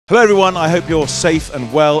Hello everyone, I hope you're safe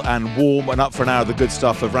and well and warm and up for an hour of the good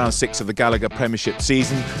stuff of round 6 of the Gallagher Premiership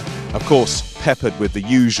season. Of course, peppered with the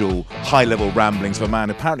usual high-level ramblings of a man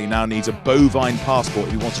who apparently now needs a bovine passport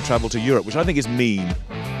if he wants to travel to Europe, which I think is mean.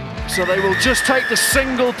 So they will just take the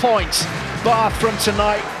single point, Bath, from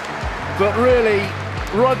tonight. But really,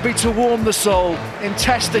 rugby to warm the soul in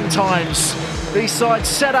testing times. These sides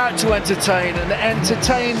set out to entertain, and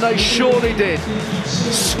entertain they surely did.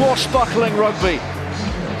 Swashbuckling rugby.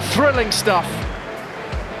 Thrilling stuff,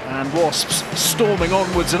 and Wasps storming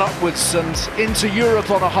onwards and upwards and into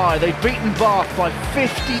Europe on a high. They've beaten Bath by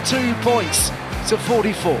 52 points to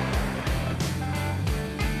 44.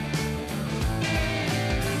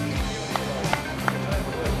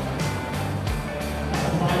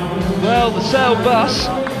 Well, the sail bus,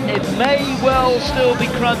 it may well still be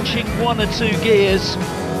crunching 1 or 2 gears.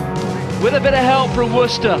 With a bit of help from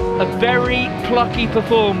Worcester, a very plucky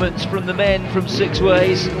performance from the men from Six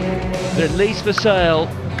Ways. But at least for Sale,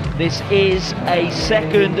 this is a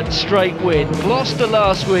second straight win. Gloucester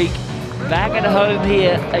last week, back at home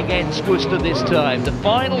here against Worcester this time. The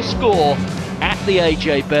final score at the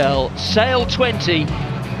AJ Bell, Sale 20,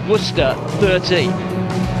 Worcester 13.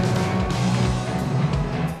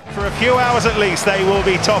 For a few hours at least, they will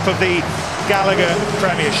be top of the Gallagher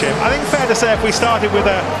Premiership. I think fair to say if we started with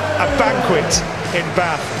a banquet in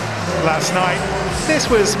Bath last night, this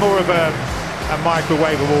was more of a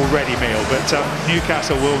microwavable ready meal, but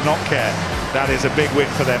Newcastle will not care. That is a big win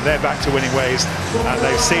for them. They're back to winning ways, and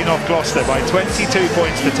they've seen off Gloucester by 22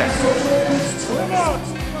 points to 10.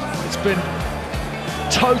 It's been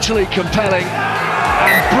totally compelling,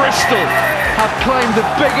 and Bristol have claimed the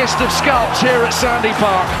biggest of scalps here at Sandy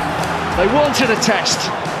Park. They wanted a test,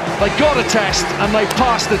 they got a test, and they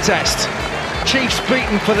passed the test. Chiefs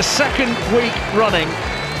beaten for the second week running,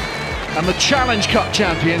 and the Challenge Cup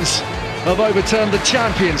champions have overturned the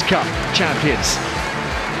Champions Cup champions.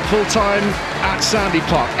 Full time at Sandy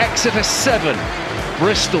Park. Exeter 7,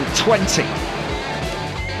 Bristol 20.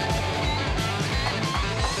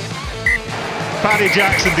 Paddy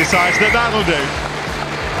Jackson decides that that'll do.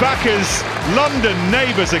 Back as London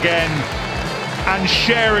neighbours again and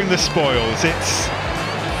sharing the spoils. It's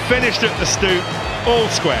finished at the Stoop, all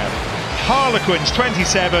square. Harlequins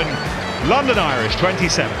 27, London Irish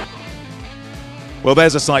 27. Well,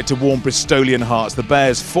 there's a sight to warm Bristolian hearts. The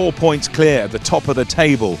Bears 4 points clear at the top of the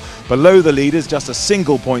table. Below the leaders, just a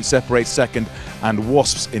single point separates second and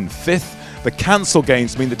Wasps in 5th. The cancel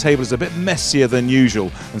games mean the table is a bit messier than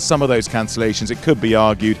usual, and some of those cancellations, it could be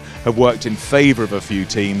argued, have worked in favour of a few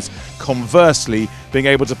teams. Conversely, being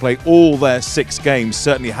able to play all their 6 games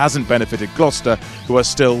certainly hasn't benefited Gloucester, who are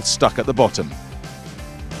still stuck at the bottom.